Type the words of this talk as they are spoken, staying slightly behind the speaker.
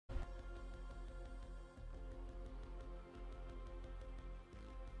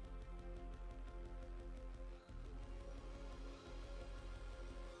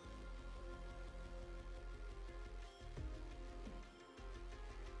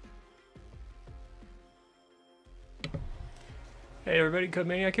Hey everybody, Code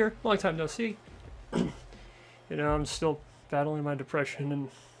Maniac here. Long time no see. I'm still battling my depression in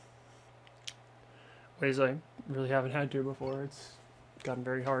ways I really haven't had to before. It's gotten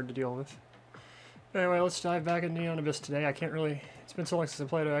very hard to deal with. Anyway, let's dive back into Neon Abyss today. It's been so long since I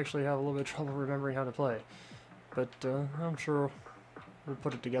played, I actually have a little bit of trouble remembering how to play. But I'm sure we'll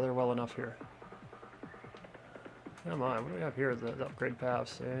put it together well enough here. Come on, what do we have here? The upgrade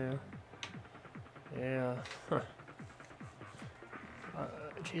paths, yeah. Huh.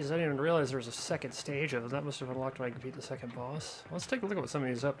 Jeez, I didn't even realize there was a second stage of it. That must have unlocked when I could beat the second boss. Let's take a look at what some of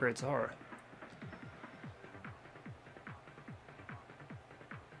these upgrades are.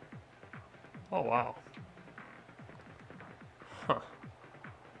 Oh, wow. Huh.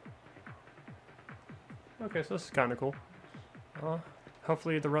 Okay, so this is kind of cool.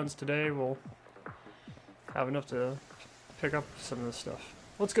 Hopefully the runs today will have enough to pick up some of this stuff.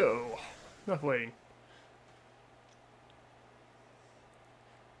 Let's go! Enough waiting.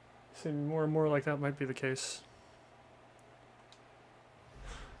 Seems more and more like that might be the case.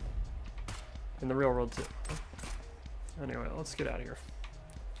 In the real world too. Anyway, let's get out of here.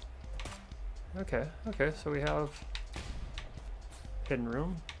 Okay, so we have hidden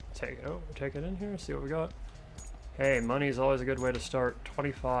room. Take it in here, see what we got. Hey, money is always a good way to start.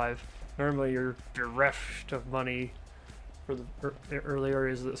 25. Normally you're bereft of money for the early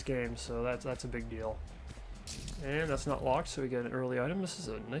areas of this game, so that's a big deal. And that's not locked, so we get an early item. This is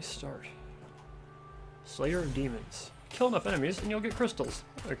a nice start. Slayer of Demons. Kill enough enemies and you'll get crystals.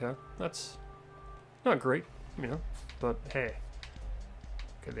 Okay, that's not great, but hey,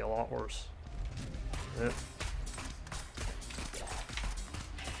 could be a lot worse. Yeah.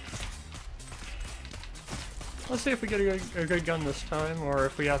 Let's see if we get a good gun this time, or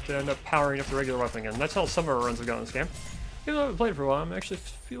if we have to end up powering up the regular weapon again. That's how some of our runs have gone in this game. Even though I haven't played for a while, I'm actually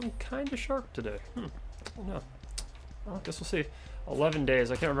feeling kind of sharp today. I don't know. Well, I guess we'll see. 11 days.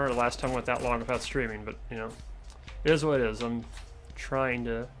 I can't remember the last time I went that long without streaming, but, it is what it is. I'm trying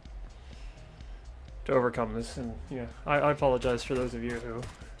to overcome this, and, I apologize for those of you who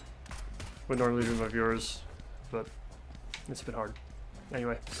would normally be my viewers, but it's been hard.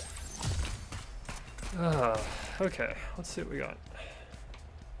 Anyway. Okay. Let's see what we got.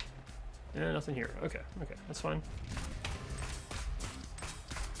 Yeah, nothing here. Okay, that's fine.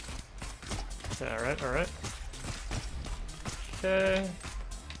 Alright. Okay.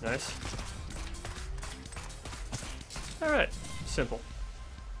 Nice. Alright. Simple.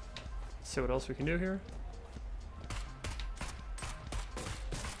 Let's see what else we can do here.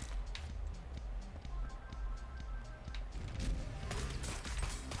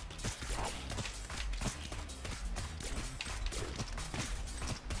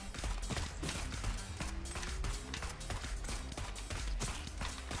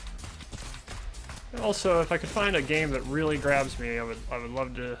 Also, if I could find a game that really grabs me, I would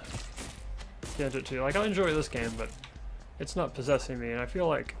love to get into it too. Like, I enjoy this game, but it's not possessing me, and I feel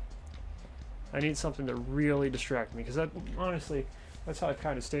like I need something to really distract me, because honestly, that's how I've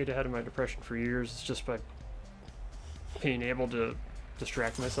kind of stayed ahead of my depression for years. It's just by being able to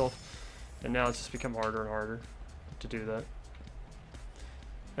distract myself, and now it's just become harder and harder to do that.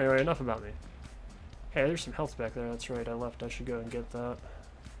 Anyway, enough about me. Hey, there's some health back there. That's right, I left. I should go and get that.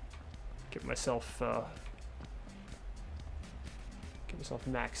 Get myself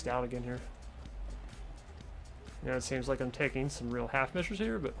maxed out again here. It seems like I'm taking some real half measures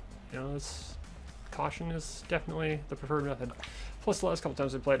here, but caution is definitely the preferred method. Plus, the last couple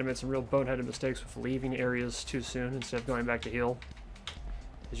times I played, I made some real boneheaded mistakes with leaving areas too soon instead of going back to heal.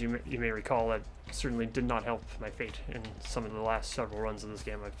 As you may recall, that certainly did not help my fate in some of the last several runs of this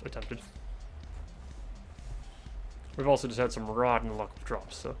game I've attempted. We've also just had some rotten luck with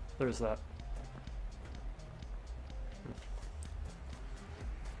drops, so there's that.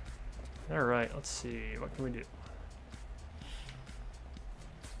 Alright, let's see, what can we do?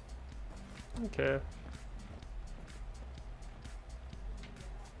 Okay.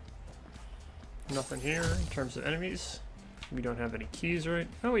 Nothing here in terms of enemies. We don't have any keys, right?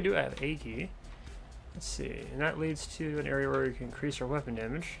 Oh, we do have a key. Let's see, and that leads to an area where we can increase our weapon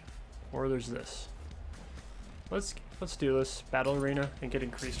damage. Or there's this. Let's do this. Battle arena and get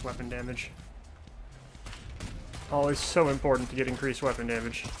increased weapon damage. Always so important to get increased weapon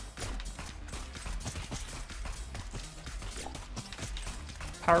damage.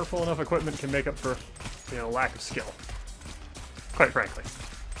 Powerful enough equipment can make up for, lack of skill. Quite frankly.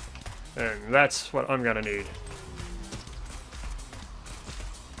 And that's what I'm gonna need.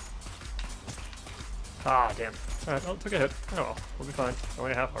 Ah, damn. Alright, well, took a hit. Oh well, we'll be fine.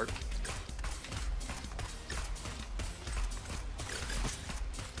 Only a half heart.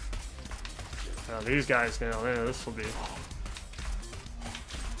 These guys now, this will be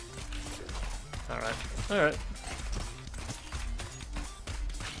Alright. Alright.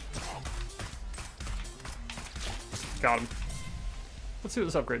 Got him. Let's see what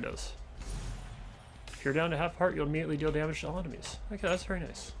this upgrade does. If you're down to half heart, you'll immediately deal damage to all enemies. Okay, that's very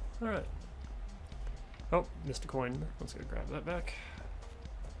nice. Alright. Oh, missed a coin. Let's go grab that back.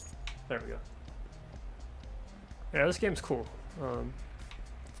 There we go. Yeah, this game's cool.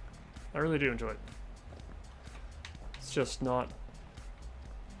 I really do enjoy it. It's just not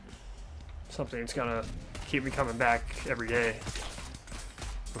something that's gonna keep me coming back every day.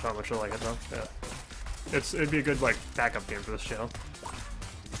 With how much I like it though. Yeah. It'd be a good like backup game for this channel.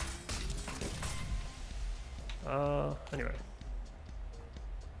 Anyway.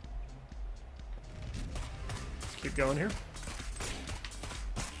 Let's keep going here.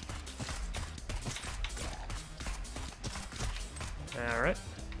 Alright.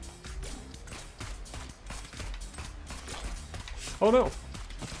 Oh no!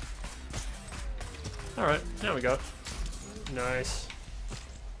 Alright, now we got it. Nice.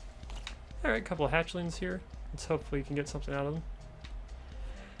 Alright, couple of hatchlings here. Let's hopefully we can get something out of them.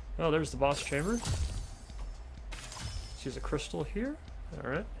 Oh, there's the boss chamber. Let's use a crystal here.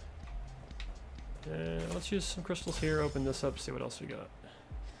 Alright. And let's use some crystals here, open this up, see what else we got.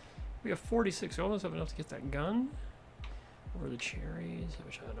 We have 46, we almost have enough to get that gun. Or the cherries,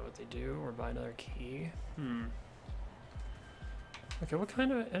 which I don't know what they do, or buy another key. Okay, what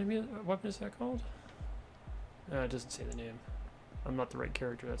kind of enemy weapon is that called? It doesn't say the name. I'm not the right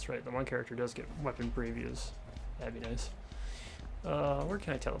character, that's right. The one character does get weapon previews. That'd be nice. Where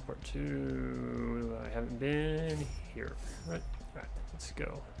can I teleport to? I haven't been here. Right, let's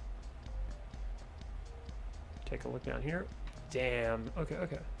go. Take a look down here. Damn, okay. Is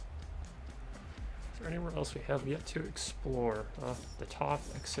there anywhere else we have yet to explore? The top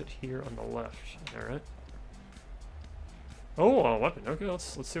exit here on the left. Alright. Oh, a weapon. Okay, let's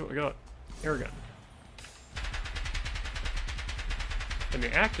see what we got. Air gun. And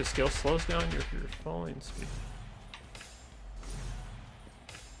the active skill slows down your falling speed.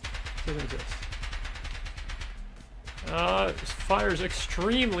 Doesn't exist. Fires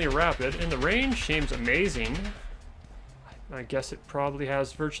extremely rapid, and the range seems amazing. I guess it probably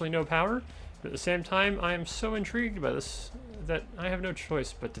has virtually no power, but at the same time, I am so intrigued by this that I have no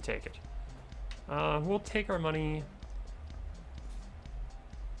choice but to take it. We'll take our money.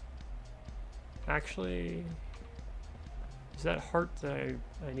 Actually, is that heart that I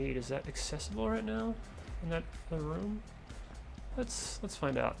need, is that accessible right now in that other room? Let's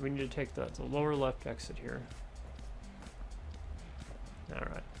find out. We need to take the lower left exit here.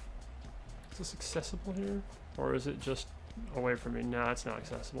 Alright. Is this accessible here? Or is it just away from me? No, it's not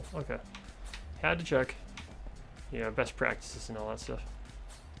accessible. Okay. Had to check. Yeah, best practices and all that stuff.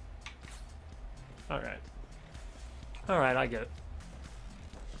 Alright. Alright, I get it.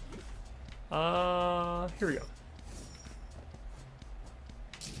 Here we go.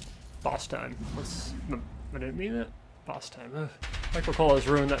 Boss time. I didn't mean that. Boss time. Ugh. Michael Cole has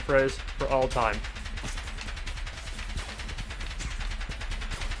ruined that phrase for all time.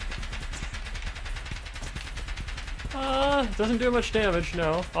 Doesn't do much damage,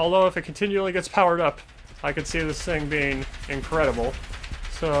 no. Although if it continually gets powered up, I could see this thing being incredible.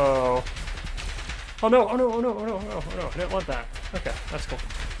 So... Oh no, oh no, oh no, oh no, oh no, oh no, I didn't want that. Okay, that's cool.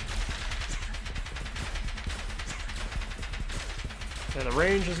 Yeah, the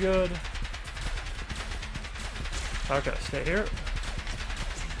range is good. Okay, stay here.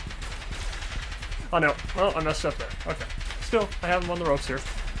 Oh no, well, I messed up there. Okay. Still, I have him on the ropes here.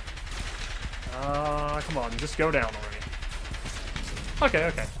 Come on, just go down already.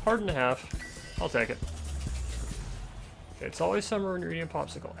 Okay. Hard and a half. I'll take it. It's always summer when you're eating a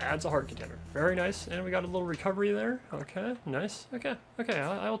popsicle. Adds a heart container. Very nice. And we got a little recovery there. Okay, nice. Okay,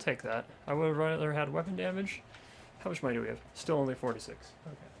 I will take that. I would have rather had weapon damage. How much money do we have? Still only 46.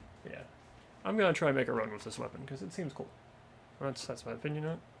 Okay, yeah. I'm gonna try and make a run with this weapon, because it seems cool. That's my opinion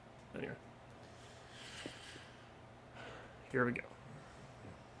on it. Anyway. Here we go.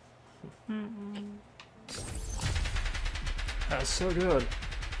 That's so good.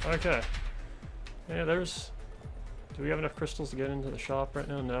 Okay. Yeah, there's... Do we have enough crystals to get into the shop right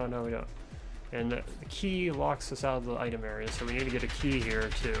now? No, we don't. And the key locks us out of the item area, so we need to get a key here,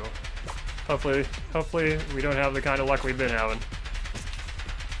 too. Hopefully we don't have the kind of luck we've been having.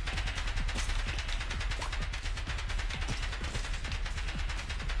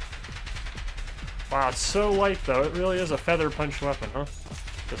 Wow, it's so light, though. It really is a feather punch weapon, huh?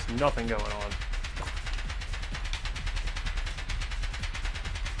 Just nothing going on.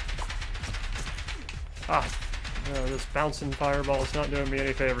 This bouncing fireball is not doing me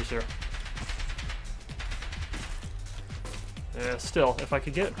any favors here. Yeah, still, if I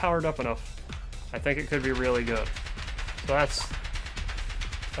could get it powered up enough, I think it could be really good. So that's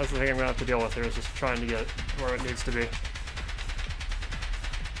the thing I'm gonna have to deal with here, is just trying to get it where it needs to be.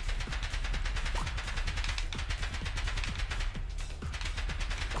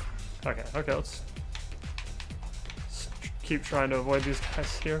 Okay, let's keep trying to avoid these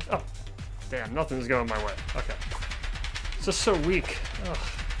guys here. Oh, damn, nothing's going my way. Okay. It's just so weak. Ugh.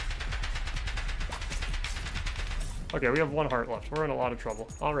 Okay, we have 1 heart left. We're in a lot of trouble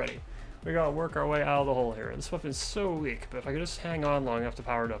already. We gotta work our way out of the hole here. This weapon's so weak, but if I could just hang on long enough to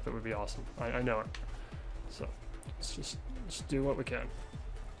power it up, it would be awesome. I know it. So, let's do what we can.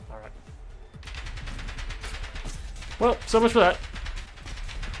 Alright. Well, so much for that.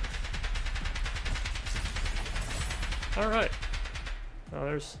 Alright. Oh,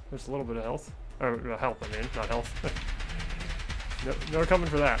 there's a little bit of health. Or help, I mean, not health. No coming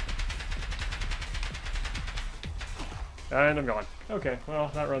for that. And I'm gone. Okay, well,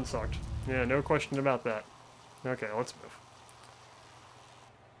 that run sucked. Yeah, no question about that. Okay, let's move.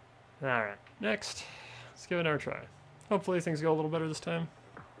 Alright, next. Let's give it another try. Hopefully things go a little better this time.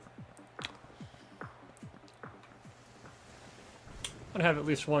 I'm gonna have at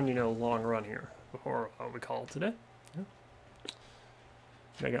least one, long run here before we call it today. Yeah.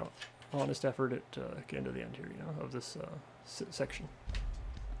 Make an honest effort at getting to the end here, of this section.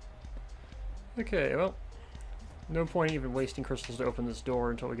 Okay, well, no point even wasting crystals to open this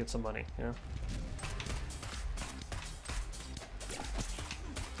door until we get some money,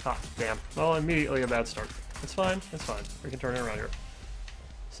 Ah, damn. Well, immediately a bad start. It's fine, it's fine. We can turn it around here.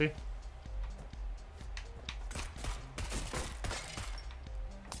 See?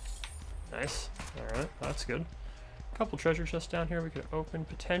 Nice. Alright, that's good. A couple treasure chests down here we could open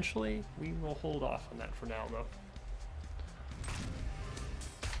potentially. We will hold off on that for now, though.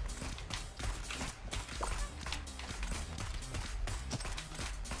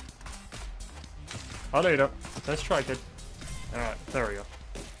 Oh, no, you don't. Nice try, kid. Alright, there we go.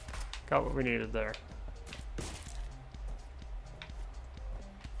 Got what we needed there.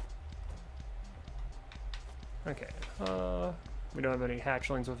 Okay, we don't have any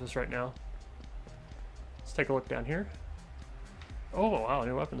hatchlings with us right now. Let's take a look down here. Oh, wow,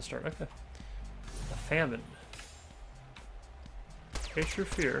 new weapon to start. Okay. A famine. Face your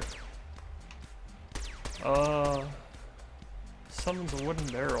fear. Summons a wooden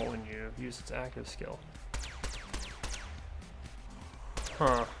barrel when you use its active skill.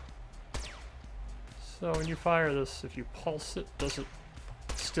 Huh. So when you fire this, if you pulse it, does it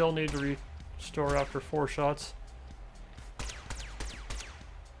still need to restore after 4 shots?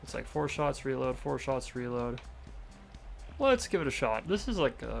 It's like 4 shots, reload, 4 shots, reload. Let's give it a shot. This is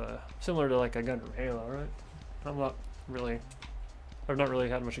like similar to like a gun from Halo, right? I've not really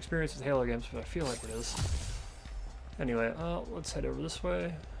had much experience with Halo games, but I feel like it is. Anyway, let's head over this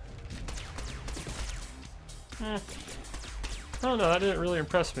way. Oh no, that didn't really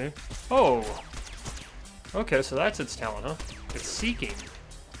impress me. Oh! Okay, so that's its talent, huh? It's seeking.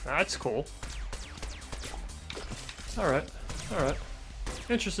 That's cool. Alright, alright.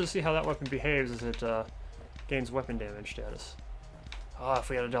 Interested to see how that weapon behaves as it gains weapon damage status. Ah, if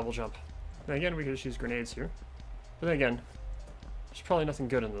we had a double jump. Then again, we could just use grenades here. But then again, there's probably nothing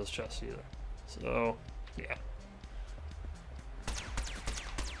good in those chests either. So, yeah.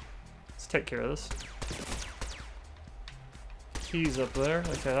 Let's take care of this. Keys up there.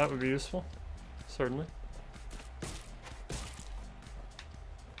 Okay, that would be useful. Certainly.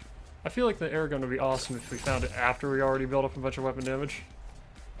 I feel like the air gun would be awesome if we found it after we already built up a bunch of weapon damage.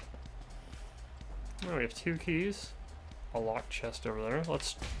 Oh, we have 2 keys. A locked chest over there.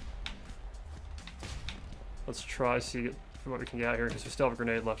 Let's try see what we can get out here because we still have a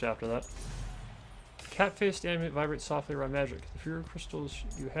grenade left after that. Cat-faced animate vibrates softly around magic. The fewer crystals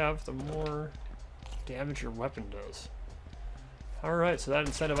you have, the more damage your weapon does. Alright, so that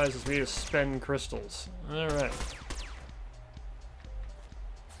incentivizes me to spend crystals. Alright.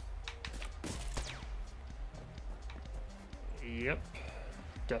 Yep.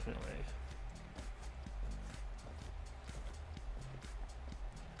 Definitely.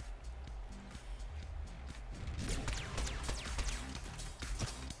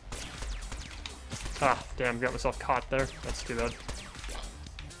 Ah, damn, got myself caught there. That's too bad.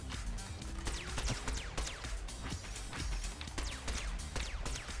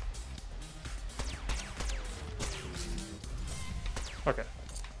 Okay.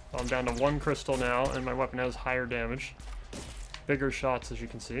 Well, I'm down to 1 crystal now, and my weapon has higher damage. Bigger shots, as you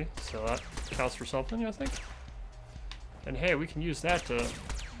can see, so that counts for something, I think. And hey, we can use that to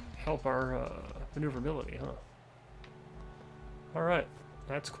help our maneuverability, huh? Alright,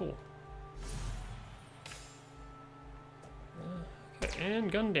 that's cool. Okay,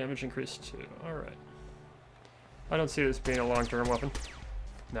 and gun damage increased too. Alright. I don't see this being a long-term weapon.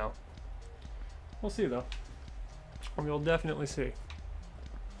 No. We'll see though. We'll definitely see.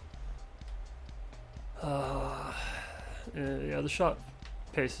 Yeah, the shot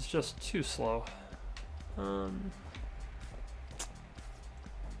pace is just too slow. Alright,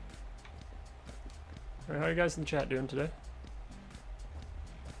 how are you guys in the chat doing today?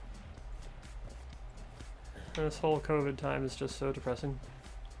 This whole COVID time is just so depressing.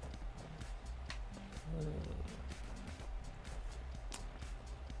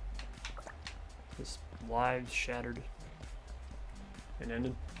 This live shattered and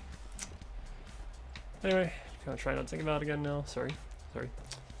ended. Anyway, gonna try not to think about it again now. Sorry.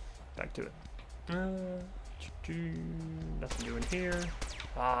 Back to it. Nothing doing here.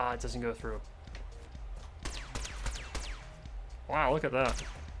 Ah, it doesn't go through. Wow, look at that.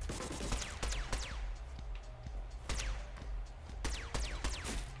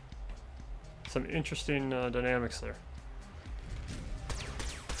 Some interesting dynamics there.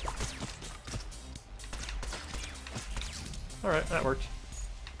 Alright, that worked.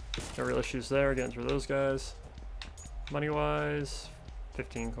 No real issues there, getting through those guys. Money-wise,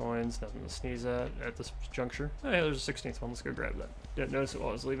 15 coins, nothing to sneeze at this juncture. Oh, hey, there's a 16th one, let's go grab that. Didn't notice it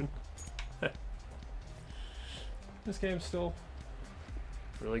while I was leaving. This game's still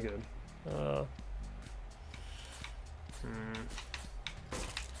really good.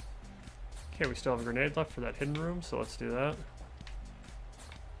 Okay, we still have a grenade left for that hidden room, so let's do that.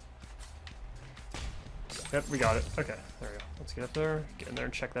 Yep, we got it. Okay, there we go. Let's get up there, get in there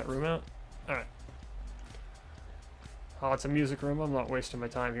and check that room out. Alright. Oh, it's a music room. I'm not wasting my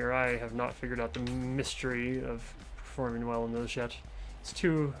time here. I have not figured out the mystery of performing well in those yet. It's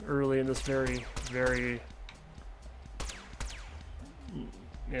too early in this very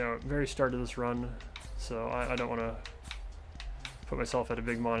start of this run, so I don't want to put myself at a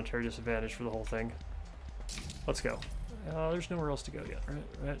big monetary disadvantage for the whole thing. Let's go. There's nowhere else to go yet,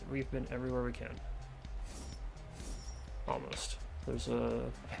 right? We've been everywhere we can. Almost. There's a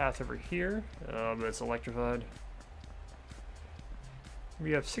path over here, but it's electrified.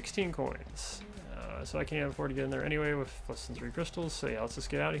 We have 16 coins, so I can't afford to get in there anyway with less than 3 crystals, so yeah, let's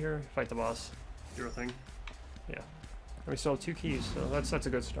just get out of here, fight the boss, do our thing. Yeah. And we still have 2 keys, so that's a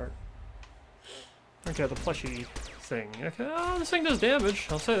good start. Okay, the plushie thing. Okay, this thing does damage,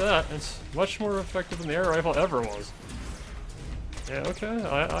 I'll say that. It's much more effective than the air rifle ever was. Yeah, okay,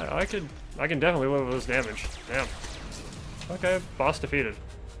 I can definitely live with this damage. Damn. Okay, boss defeated.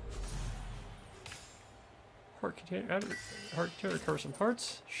 Heart container, recover some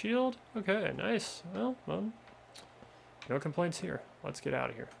hearts. Shield. Okay, nice. Well, no complaints here. Let's get out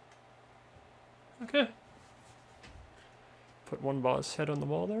of here. Okay. Put one boss head on the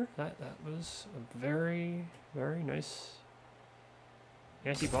wall there. That was a very nice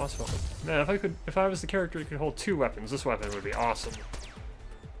anti-boss weapon. Man, if I was the character who could hold 2 weapons, this weapon would be awesome.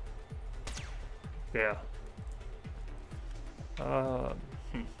 Yeah.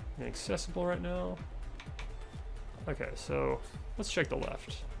 Inaccessible right now. Okay, so let's check the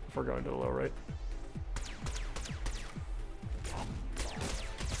left before going to the low right.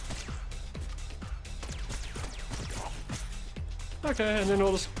 Okay, and then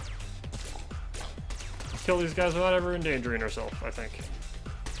we'll just kill these guys without ever endangering ourselves, I think.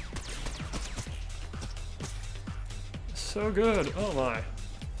 So good. Oh my.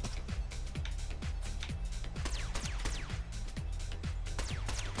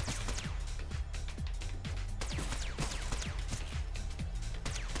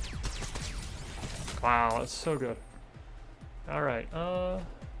 Wow, that's so good. Alright, what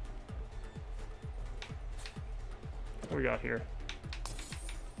do we got here?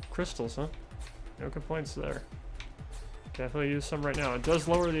 Crystals, huh? No complaints there. Definitely use some right now. It does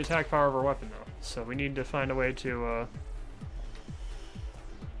lower the attack power of our weapon, though, so we need to find a way to,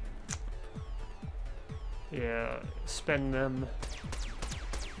 yeah, spend them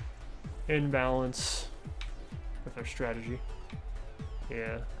in balance with our strategy.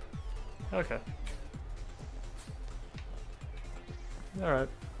 Yeah. Okay. Alright.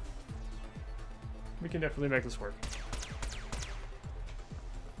 We can definitely make this work.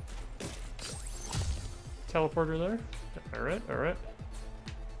 Teleporter there. Alright, alright.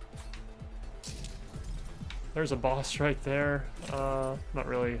 There's a boss right there. Not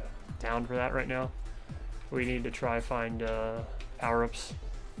really down for that right now. We need to try find power-ups.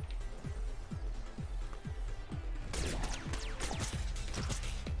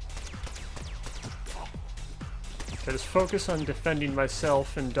 Okay, just focus on defending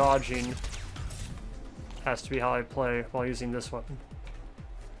myself and dodging has to be how I play while using this weapon.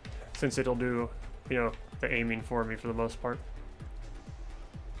 Since it'll do, you know, the aiming for me for the most part.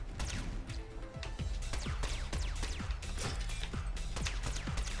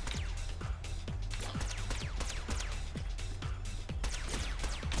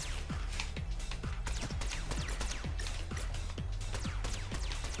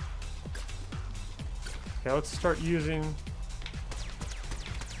 Okay, let's start using...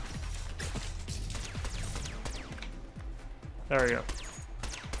 There we go.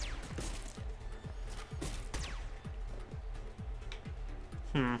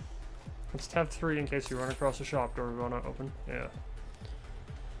 Let's tab 3 in case you run across a shop door we want to open. Yeah.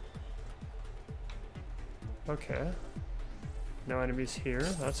 Okay. No enemies here.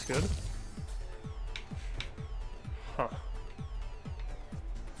 That's good. Huh.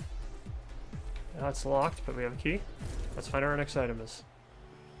 That's locked, but we have a key. Let's find out our next item is.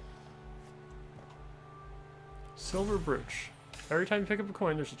 Silver brooch. Every time you pick up a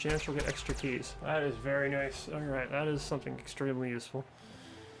coin, there's a chance you'll get extra keys. That is very nice. Alright, that is something extremely useful.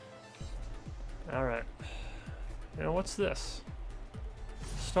 Alright. Now what's this?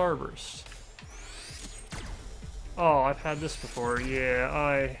 Starburst. Oh, I've had this before.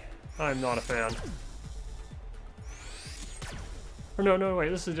 Yeah, I'm not a fan. Or no, wait,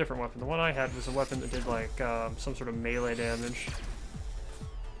 this is a different weapon. The one I had was a weapon that did like some sort of melee damage.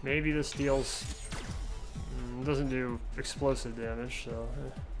 Maybe this deals... doesn't do explosive damage, so...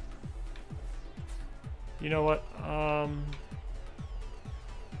 You know what?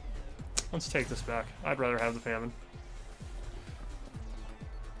 Let's take this back. I'd rather have the famine.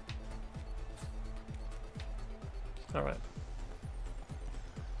 Alright.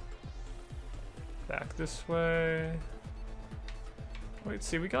 Back this way. Wait,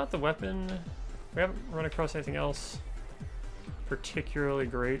 see, we got the weapon. We haven't run across anything else particularly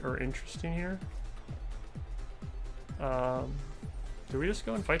great or interesting here. Do we just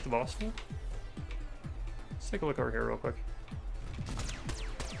go and fight the boss now? Let's take a look over here real quick.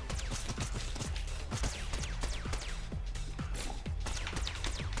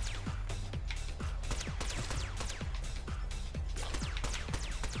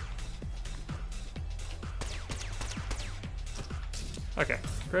 Okay,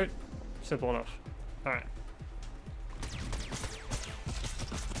 great. Simple enough. Alright.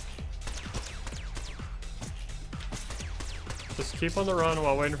 Just keep on the run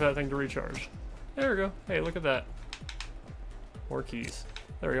while waiting for that thing to recharge. There we go. Hey, look at that. More keys.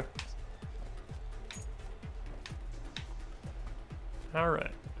 There we go.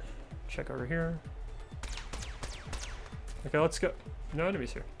 Alright. Check over here. Okay, let's go. No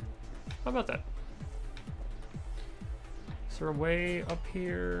enemies here. How about that? Is there a way up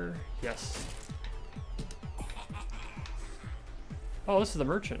here? Yes. Oh, this is the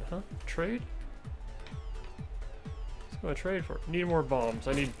merchant, huh? Trade? What's going to trade for? Need more bombs.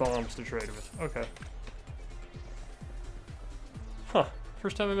 I need bombs to trade with. Okay. Huh.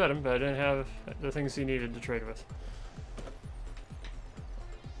 First time I met him, but I didn't have the things he needed to trade with.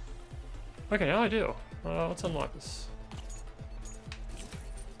 Okay, now I do. Let's unlock this.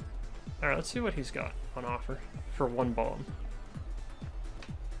 Alright, let's see what he's got on offer for one bomb.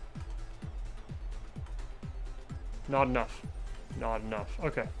 Not enough. Not enough.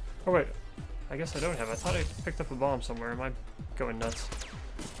 Okay. Oh wait. I guess I don't have it. I thought I picked up a bomb somewhere. Am I going nuts?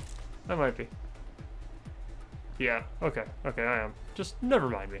 I might be. Yeah. Okay. Okay, I am. Just never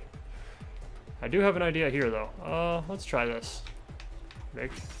mind me. I do have an idea here, though. Let's try this.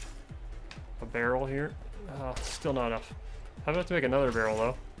 Make a barrel here. Still not enough. I'm gonna have to make another barrel,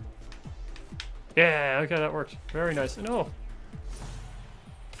 though. Yeah, okay, that worked. Very nice. No!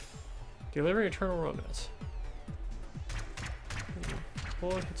 Delivering eternal romance.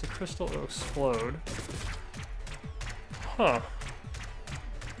 Bullet hits a crystal, it'll explode. Huh.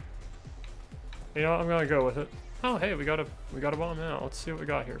 You know what, I'm gonna go with it. Oh, hey, we got a bomb now. Let's see what we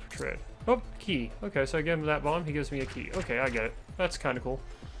got here for trade. Oh, key. Okay, so I give him that bomb, he gives me a key. Okay, I get it. That's kind of cool.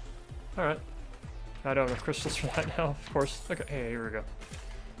 Alright. I don't have crystals for that now, of course. Okay, hey, here we go.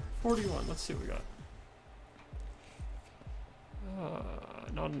 41, let's see what we got.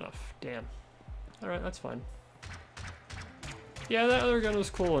 Not enough. Damn. Alright, that's fine. Yeah, that other gun was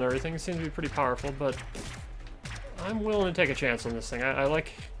cool and everything. It seemed to be pretty powerful, but I'm willing to take a chance on this thing. I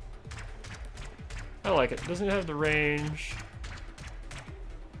like it. It doesn't have the range,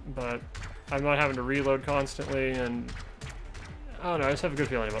 but I'm not having to reload constantly, and I don't know, I just have a good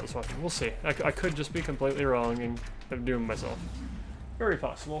feeling about this weapon. We'll see. I could just be completely wrong and have doomed myself. Very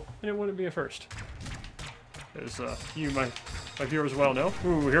possible, and it wouldn't be a first. As you, my viewers well know.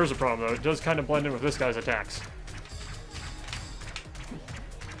 Ooh, here's a problem though. It does kind of blend in with this guy's attacks.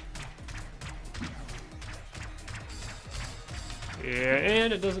 Yeah,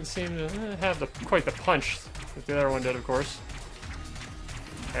 and it doesn't seem to have quite the punch that the other one did, of course.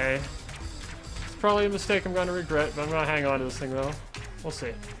 Okay. It's probably a mistake I'm going to regret, but I'm going to hang on to this thing, though. We'll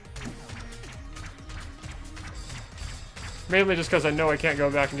see. Mainly just because I know I can't go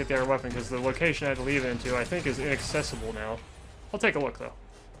back and get the other weapon, because the location I had to leave it into, I think, is inaccessible now. I'll take a look, though.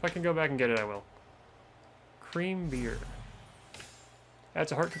 If I can go back and get it, I will. Cream beer.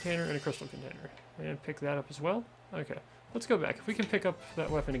 Adds a heart container and a crystal container. And pick that up as well. Okay, let's go back. If we can pick up that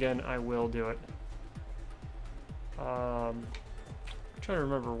weapon again, I will do it. I'm trying to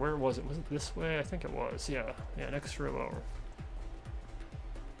remember, where was it? Was it this way? I think it was. Yeah, next row over.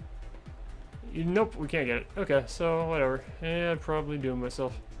 Nope, we can't get it. Okay, so whatever. Yeah, I'd probably doom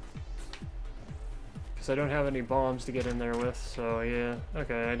myself. Because I don't have any bombs to get in there with, so yeah.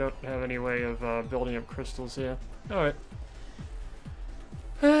 Okay, I don't have any way of building up crystals, yeah. Alright.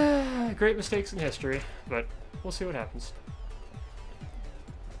 Great mistakes in history, but we'll see what happens.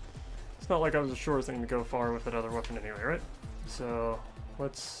 It's not like I was the surest thing to go far with that other weapon anyway, right? So,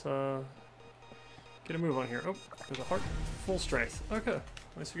 let's get a move on here. Oh, there's a heart. Full strength. Okay, at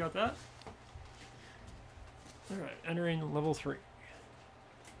least we got that. Alright, entering level 3.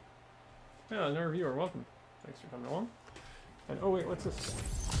 Yeah, another viewer, welcome. Thanks for coming along. And oh wait, what's this?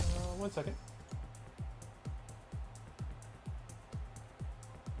 1 second.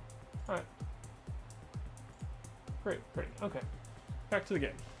 Alright. Great, okay. Back to the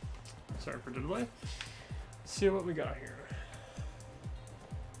game. Sorry for the delay. Let's see what we got here.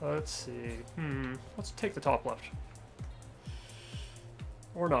 Let's see. Let's take the top left.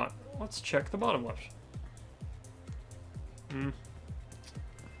 Or not. Let's check the bottom left.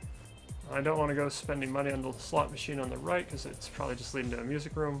 I don't want to go spending money on the slot machine on the right because it's probably just leading to a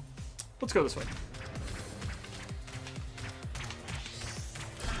music room. Let's go this way.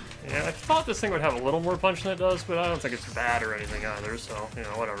 Yeah, I thought this thing would have a little more punch than it does, but I don't think it's bad or anything either, so, you know,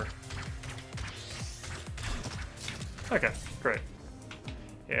 whatever. Okay, great.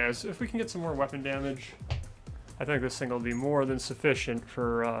 Yeah, so if we can get some more weapon damage, I think this thing will be more than sufficient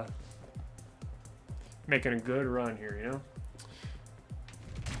for making a good run here, you know?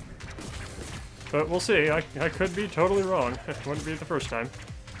 But we'll see. I could be totally wrong. It wouldn't be the first time.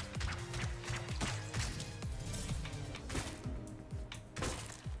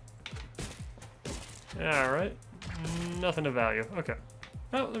 Alright. Nothing of value. Okay.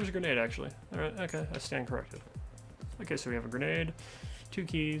 Oh, there's a grenade, actually. Alright, okay. I stand corrected. Okay, so we have a grenade. 2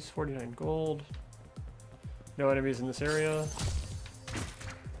 keys, 49 gold. No enemies in this area.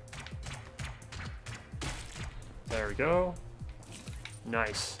 There we go.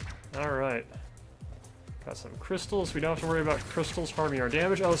 Nice. Alright. Got some crystals. We don't have to worry about crystals harming our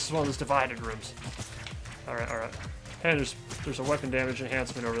damage. Oh, this is one of those divided rooms. Alright. And there's a weapon damage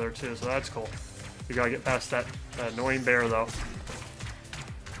enhancement over there too, so that's cool. We gotta get past that annoying bear though.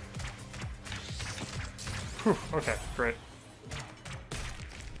 Whew, okay, great.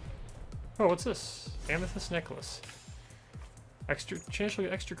 Oh, what's this? Amethyst necklace. Chance to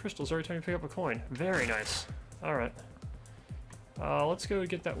get extra crystals every time you pick up a coin. Very nice. Alright. Let's go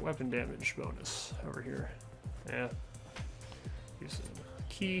get that weapon damage bonus over here. Yeah. Use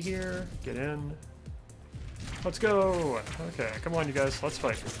a key here. Get in. Let's go! Okay, come on you guys, let's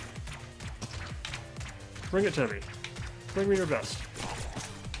fight. Bring it to me. Bring me your best.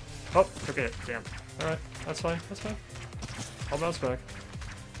 Oh, okay, damn. Alright, that's fine. I'll bounce back.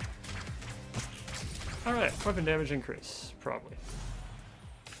 Alright, weapon damage increase, probably.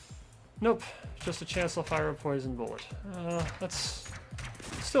 Nope, just a chance I'll fire a poison bullet. That's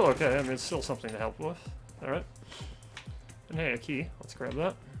still okay, I mean it's still something to help with. Alright. And hey, a key, let's grab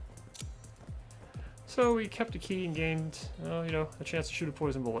that. So we kept a key and gained, you know, a chance to shoot a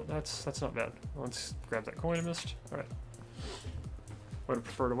poison bullet. That's not bad. Let's grab that coin I missed. Alright. Would have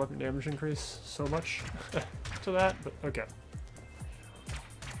preferred a weapon damage increase so much to that, but okay.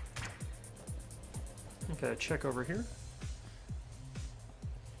 Okay, check over here.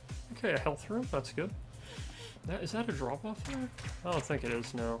 Okay, a health room, that's good. Is that a drop-off there? I don't think it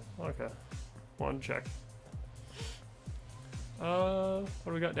is, no. Okay. One check. What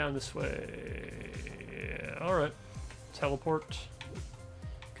do we got down this way? Yeah, alright. Teleport.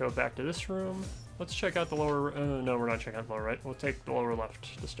 Go back to this room. Let's check out the lower... no, we're not checking out the lower right. We'll take the lower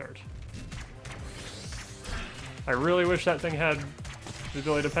left to start. I really wish that thing had the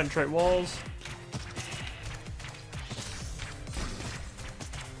ability to penetrate walls.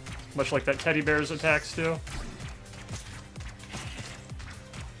 Much like that teddy bear's attacks do.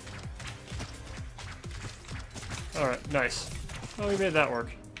 Alright, nice. Oh, we made that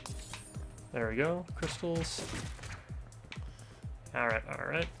work. There we go. Crystals.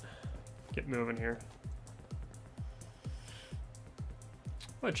 Alright. Get moving here.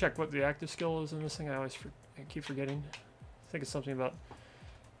 I'm gonna check what the active skill is in this thing. I keep forgetting. I think it's something about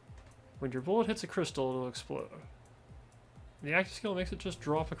when your bullet hits a crystal, it'll explode. The active skill makes it just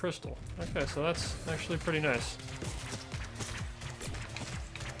drop a crystal. Okay, so that's actually pretty nice.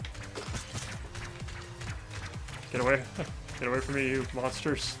 Get away. Get away from me, you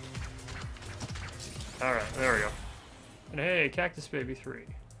monsters. Alright, there we go. And hey, Cactus Baby 3.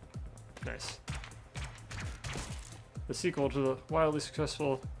 Nice. The sequel to the wildly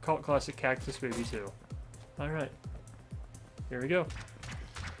successful cult classic Cactus Baby 2. Alright. Here we go.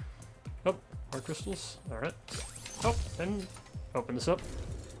 Oh, more crystals. Alright. Oh, and open this up.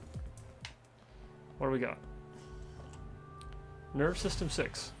 What do we got? Nerve System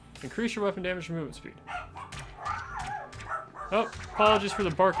 6. Increase your weapon damage and movement speed. Oh, apologies for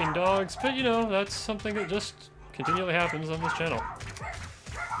the barking dogs, but you know, that's something that just continually happens on this channel.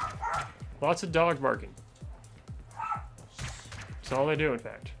 Lots of dog barking. That's all they do, in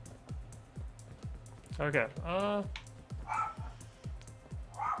fact. Okay,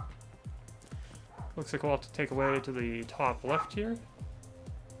 looks like we'll have to take away to the top left here.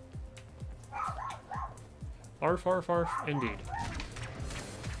 Arf, arf, arf, indeed.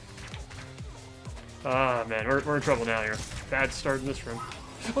 Ah, man, we're in trouble now here. Bad start in this room.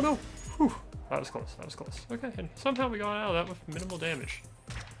 Oh no! Whew. That was close, that was close. Okay, and somehow we got out of that with minimal damage.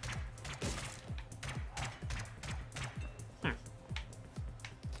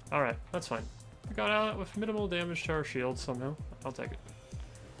 Alright, that's fine. We got out of that with minimal damage to our shield somehow. I'll take it.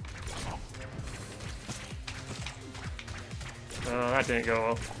 That didn't go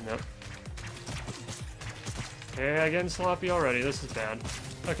well. Nope. Yeah, getting sloppy already. This is bad.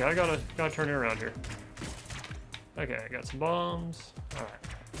 Okay, I gotta turn it around here. Okay, I got some bombs. Alright.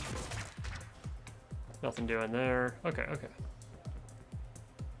 Nothing doing there. Okay, okay.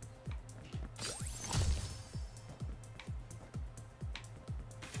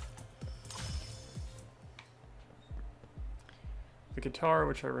 The guitar,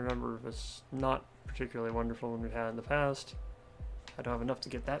 which I remember was not particularly wonderful when we had in the past. I don't have enough to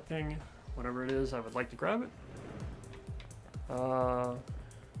get that thing. Whatever it is, I would like to grab it.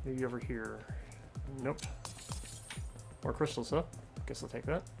 Maybe over here. Nope. More crystals though. Guess I'll take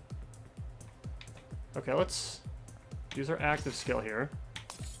that. Okay, let's use our active skill here.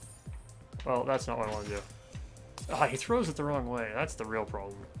 Well, that's not what I want to do. Ah, he throws it the wrong way. That's the real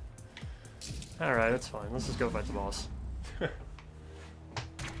problem. Alright, that's fine. Let's just go fight the boss.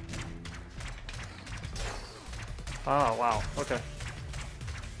 Ah, wow. Okay.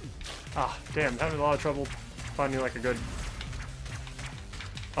 Ah, damn. Having a lot of trouble finding like a good...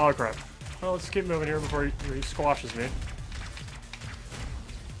 Oh, crap. Well, let's keep moving here before he squashes me.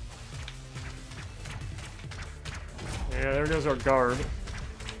 Yeah, there goes our guard.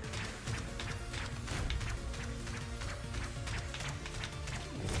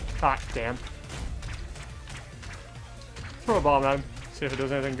 Ah, damn. Throw a bomb at him. See if it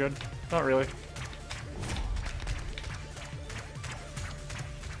does anything good. Not really.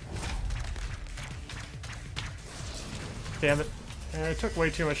 Damn it. I took way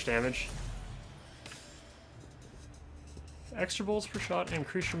too much damage. Extra bullets per shot and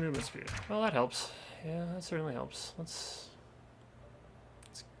increase your movement speed. Well, that helps. Yeah, that certainly helps. Let's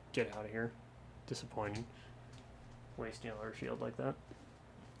get out of here. Disappointing. Wasting another shield like that.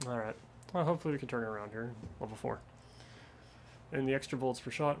 Alright. Well, hopefully we can turn it around here. Level 4. And the extra bullets per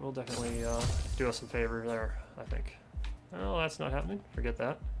shot will definitely do us a favor there, I think. Well, that's not happening. Forget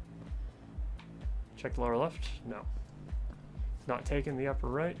that. Check the lower left. No. Not taking the upper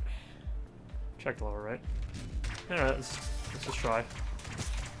right. Check the lower right. Alright, let's just try.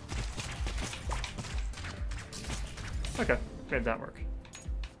 Okay, made that work.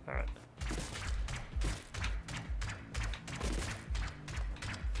 Alright.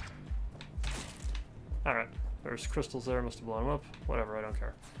 Alright, there's crystals there, must have blown them up. Whatever, I don't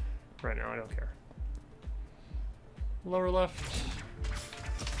care. Right now, I don't care. Lower left.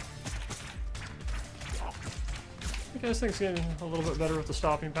 I guess things getting a little bit better with the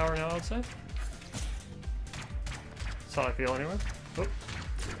stopping power now, I would say. That's how I feel anyway. Oh.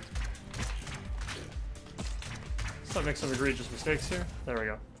 Let's not make some egregious mistakes here. There we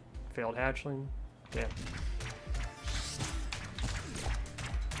go. Failed hatchling. Damn.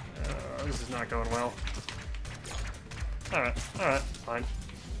 This is not going well. Alright, fine.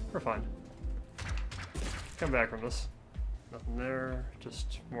 We're fine. Come back from this. Nothing there.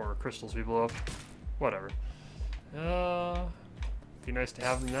 Just more crystals we blow up. Whatever. Be nice to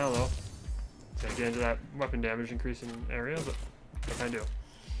have them now, though. Gotta get into that weapon damage increasing area, but what can I do?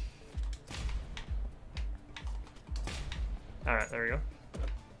 Alright, there we go.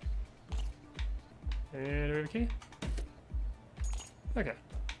 And do we have a key? Okay.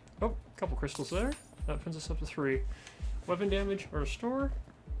 Oh, a couple crystals there. That brings us up to 3. Weapon damage or restore?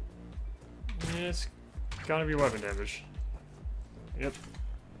 It's gotta be weapon damage. Yep.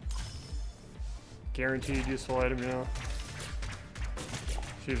 Guaranteed useful item, you know.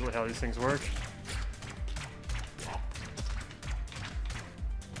 It's usually how these things work.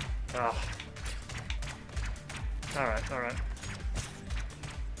 Ah. Alright, alright.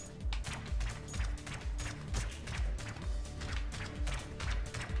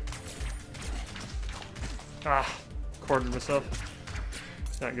 Ah, cordoned myself.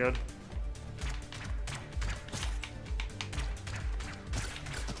 Not good.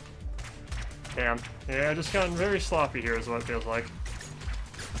 Damn. Yeah, I just gotten very sloppy here is what it feels like.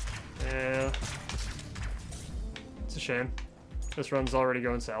 Yeah. It's a shame. This run's already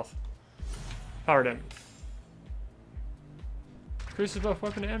going south. Powered in. Increases both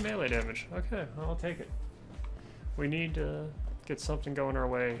weapon and melee damage. Okay, well, I'll take it. We need to get something going our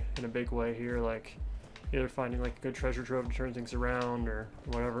way in a big way here, like either finding like a good treasure trove to turn things around or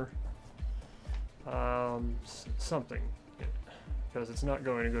whatever. Something. Because it's not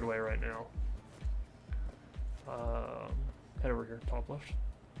going a good way right now. Head over here, top left.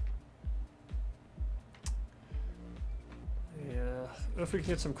 Yeah, if we can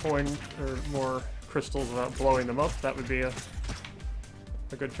get some coin or more crystals without blowing them up, that would be a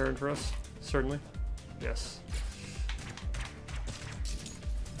good turn for us. Certainly. Yes.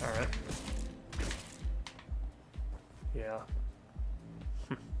 Alright. Yeah.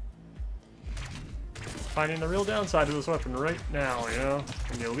 Finding the real downside of this weapon right now, you know?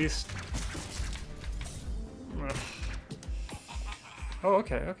 And you at least... Oh,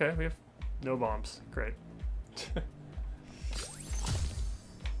 okay, okay. We have no bombs. Great.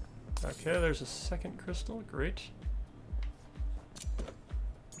 Okay, there's a second crystal. Great.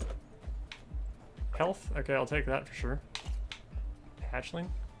 Health? Okay, I'll take that for sure. Hatchling?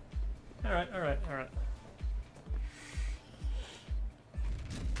 Alright, alright, alright.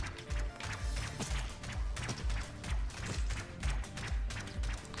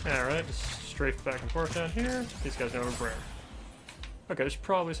 Alright, just strafe back and forth down here. These guys know we're rare. Okay, there's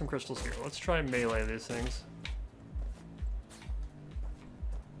probably some crystals here. Let's try and melee these things.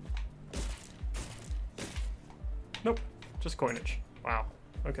 Nope, just coinage. Wow.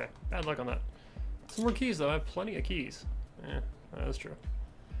 Okay, bad luck on that. Some more keys though, I have plenty of keys. Yeah, that is true.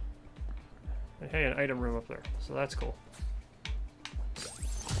 And hey, an item room up there, so that's cool.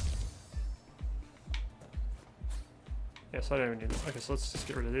 Yeah, so I don't even need them. Okay, so let's just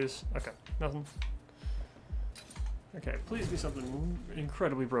get rid of these. Okay, nothing. Okay, please be something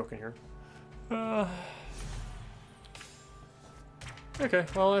incredibly broken here. Okay,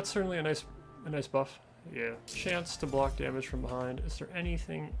 well that's certainly a nice buff. Yeah, chance to block damage from behind. Is there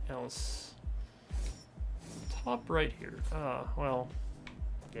anything else? Top right here. Well,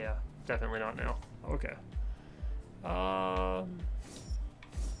 yeah, definitely not now. Okay.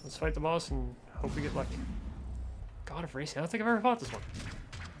 Let's fight the boss and hope we get lucky. God of Racing. I don't think I've ever fought this one.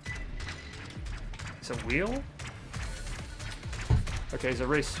 It's a wheel? Okay, it's a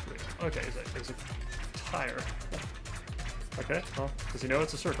race wheel. Okay, it's a tire. Okay, well, does he know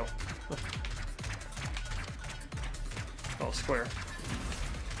it's a circle? Oh, square.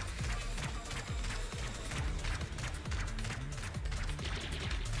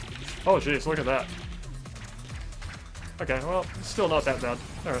 Oh jeez, look at that. Okay, well, it's still not that bad.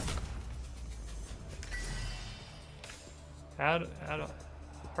 Alright. Add a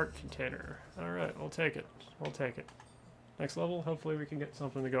heart container. Alright, we'll take it. We'll take it. Next level, hopefully we can get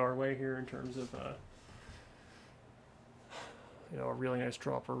something to go our way here in terms of, you know, a really nice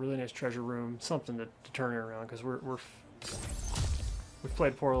drop or a really nice treasure room, something to turn it around, because we've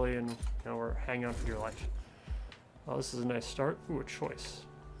played poorly and, you know, we're hanging on for dear life. Well, this is a nice start. Ooh, a choice.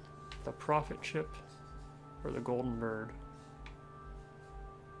 The Prophet Chip or the Golden Bird.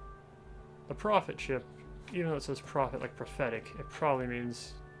 The Prophet Chip, even though it says prophet like prophetic, it probably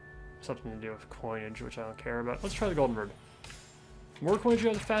means something to do with coinage, which I don't care about. Let's try the Golden Bird. The more coinage you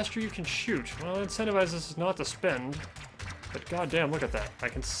have, the faster you can shoot. Well, it incentivizes us not to spend, but goddamn, look at that. I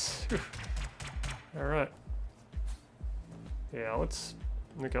can... Alright. Yeah, let's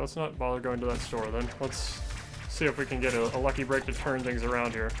not bother going to that store then. Let's see if we can get a lucky break to turn things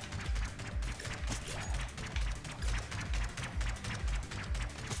around here.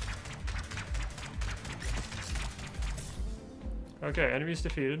 Okay, enemies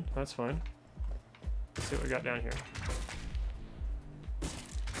defeated. That's fine. Let's see what we got down here.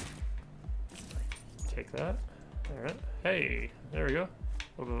 Take that. Alright. Hey, there we go.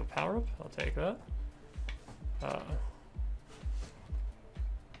 A little bit of a power up. I'll take that. I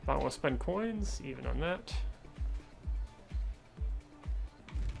don't want to spend coins, even on that.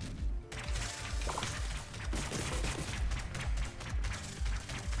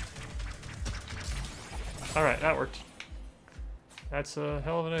 Alright, that worked. That's a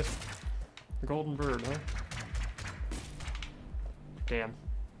hell of a nice golden bird, huh? Damn.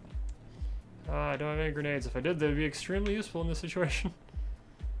 I don't have any grenades. If I did, they'd be extremely useful in this situation.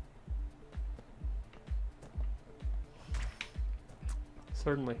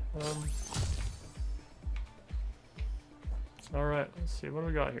 certainly. Alright, let's see, what do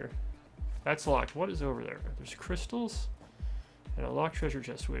we got here? That's locked. What is over there? There's crystals and a locked treasure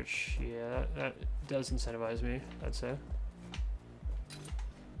chest, which, yeah, that does incentivize me, I'd say.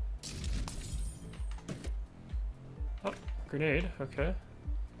 Oh, grenade, okay.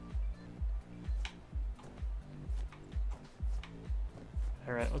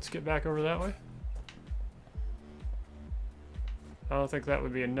 Alright, let's get back over that way. I don't think that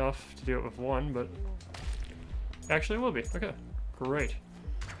would be enough to do it with one, but actually it will be. Okay, great.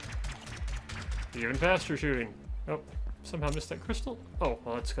 Even faster shooting. Oh, somehow missed that crystal. Oh,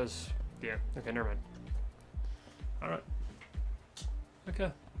 well that's because, yeah, okay, never mind. Alright.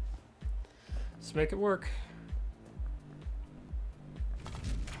 Okay. Let's make it work.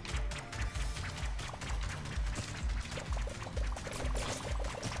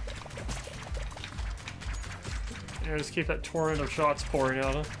 Yeah, just keep that torrent of shots pouring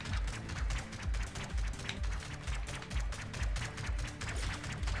out, huh?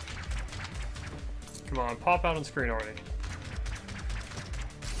 Come on, pop out on screen already.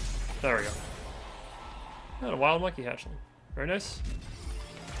 There we go. Got a wild monkey hatchling. Very nice.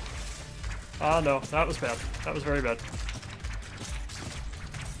 Ah, no, that was bad. That was very bad.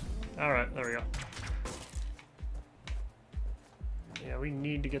 Alright, there we go. Yeah, we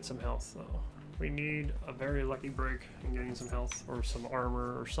need to get some health, though. We need a very lucky break in getting some health, or some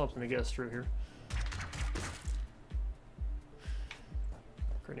armor, or something to get us through here.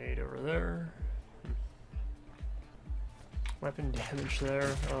 Grenade over there. Weapon damage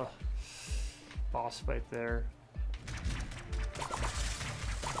there. Boss fight there.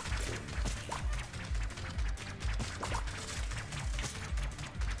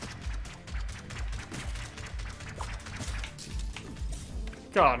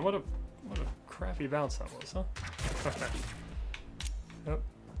 God, what a crappy bounce that was, huh? Okay. Oh,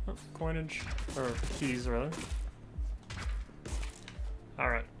 coinage, or keys rather.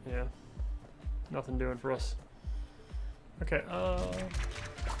 Alright, yeah. Nothing doing for us. Okay,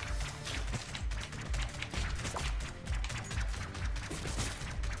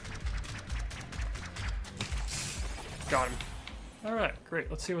 got him. Alright, great.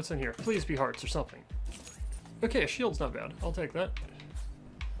 Let's see what's in here. Please be hearts or something. Okay, a shield's not bad. I'll take that.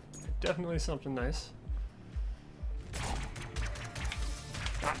 Definitely something nice.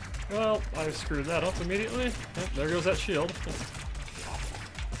 Ah, well, I screwed that up immediately. Yep, there goes that shield.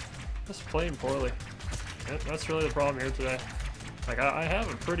 Just playing poorly. Yep, that's really the problem here today. Like, I have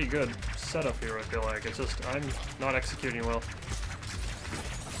a pretty good setup here, I feel like. It's just, I'm not executing well.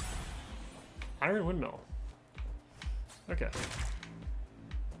 Iron windmill. Okay.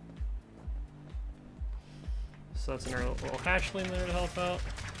 So that's another little hatchling there to help out.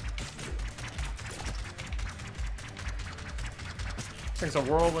 I think it's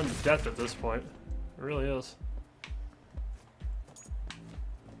a whirlwind of death at this point. It really is.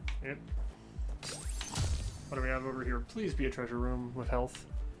 Yep. What do we have over here? Please be a treasure room with health.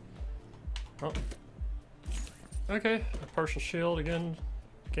 Oh. Okay, a partial shield again.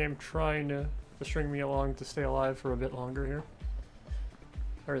 Game trying to string me along to stay alive for a bit longer here.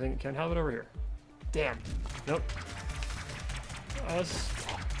 Everything it can. Have it over here. Damn. Nope.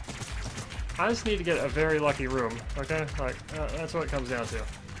 I just need to get a very lucky room, okay? Like, that's what it comes down to.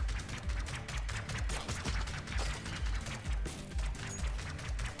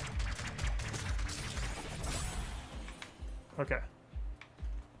 Okay.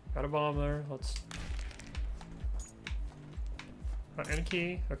 Got a bomb there. Let's... and a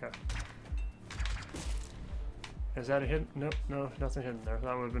key. Okay. Is that a hidden? Nope, no, nothing hidden there.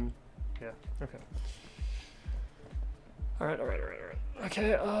 That would have been... yeah, okay. Alright.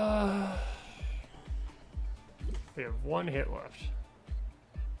 Okay, we have one hit left.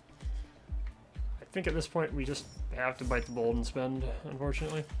 I think at this point we just have to bite the bullet and spend,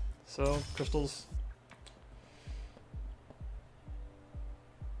 unfortunately. So, crystals.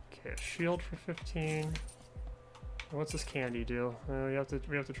 Okay, a shield for 15. What's this candy do? We have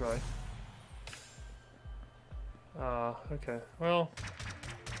to try. Okay. Well,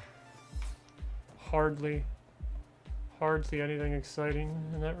 hardly anything exciting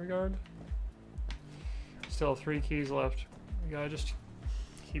in that regard. Still 3 keys left. We gotta just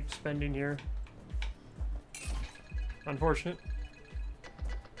keep spending here. Unfortunate.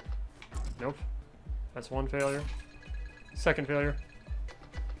 Nope. That's one failure. Second failure.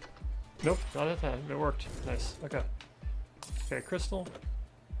 Nope, not that time. It worked. Nice. Okay. Okay, crystal.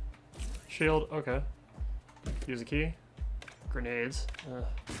 Shield. Okay. Use a key. Grenades.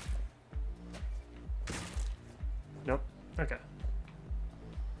 Nope. Okay.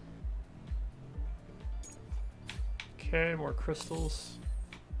 Okay, more crystals.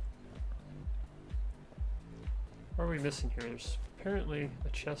 What are we missing here? There's apparently a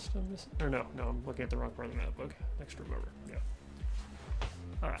chest I'm missing. Or no, I'm looking at the wrong part of the map. Okay, next room over. Yeah.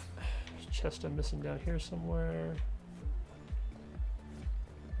 Alright. There's a chest I'm missing down here somewhere.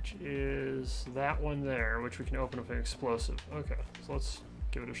 Which is that one there, which we can open with an explosive. Okay, so let's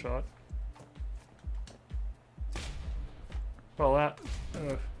give it a shot. Well, that...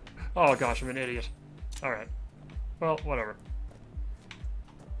 oh gosh, I'm an idiot. Alright. Well, whatever.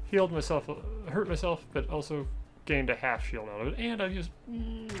 Healed myself, hurt myself, but also gained a half shield out of it. And I used...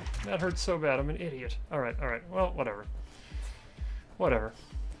 that hurts so bad, I'm an idiot. Alright, well, whatever. Whatever.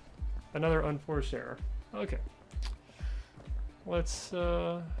 Another unforced error. Okay. Let's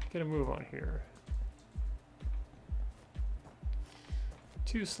get a move on here.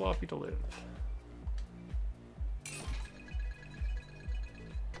 Too sloppy to live.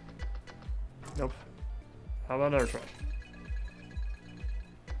 Nope. How about another try?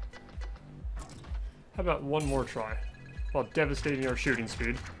 How about one more try? While devastating our shooting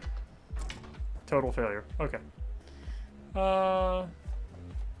speed. Total failure. Okay. Well,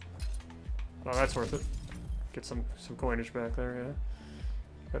 that's worth it. Get some coinage back there, yeah.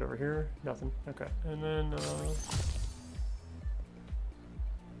 Right over here, nothing. Okay, and then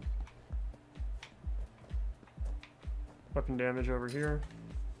weapon damage over here.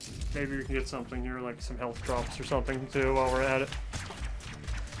 Maybe we can get something here, like some health drops or something too while we're at it.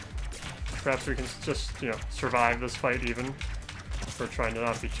 Perhaps we can just, you know, survive this fight even. We're trying to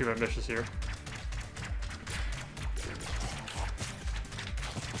not be too ambitious here.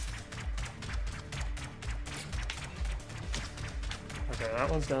 Okay,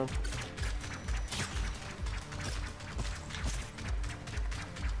 that one's down.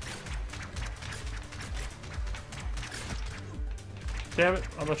 Damn it,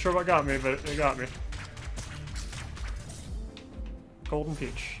 I'm not sure what got me, but it got me. Golden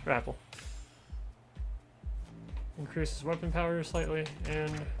peach, apple. Increases weapon power slightly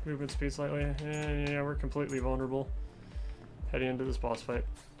and movement speed slightly, and yeah, we're completely vulnerable heading into this boss fight.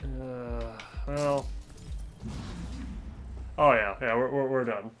 Well, oh yeah, we're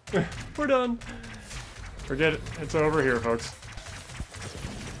done. We're done. Forget it. It's over here, folks.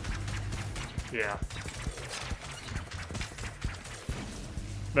 Yeah.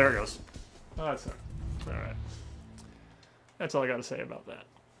 There it goes. Oh, that's it. All right. That's all I got to say about that.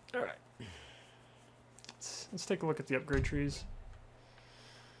 All right. Let's take a look at the upgrade trees.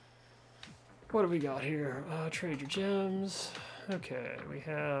 What do we got here? Trade your gems. Okay, we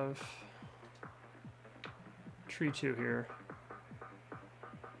have tree 2 here.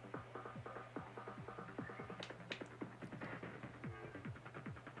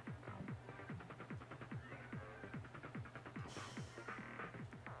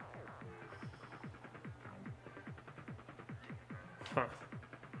 Huh.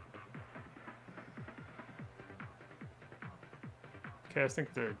 Okay, I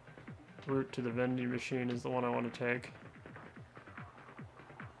think the route to the vending machine is the one I want to take.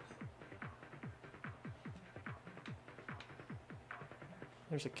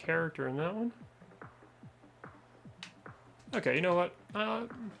 There's a character in that one. Okay, you know what?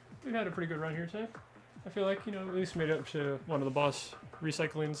 We've had a pretty good run here today. I feel like, you know, at least made it up to one of the boss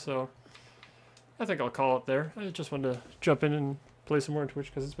recycling, so I think I'll call it there. I just wanted to jump in and play some more on Twitch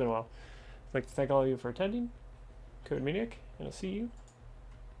because it's been a while. I'd like to thank all of you for attending. Code Maniac, and I'll see you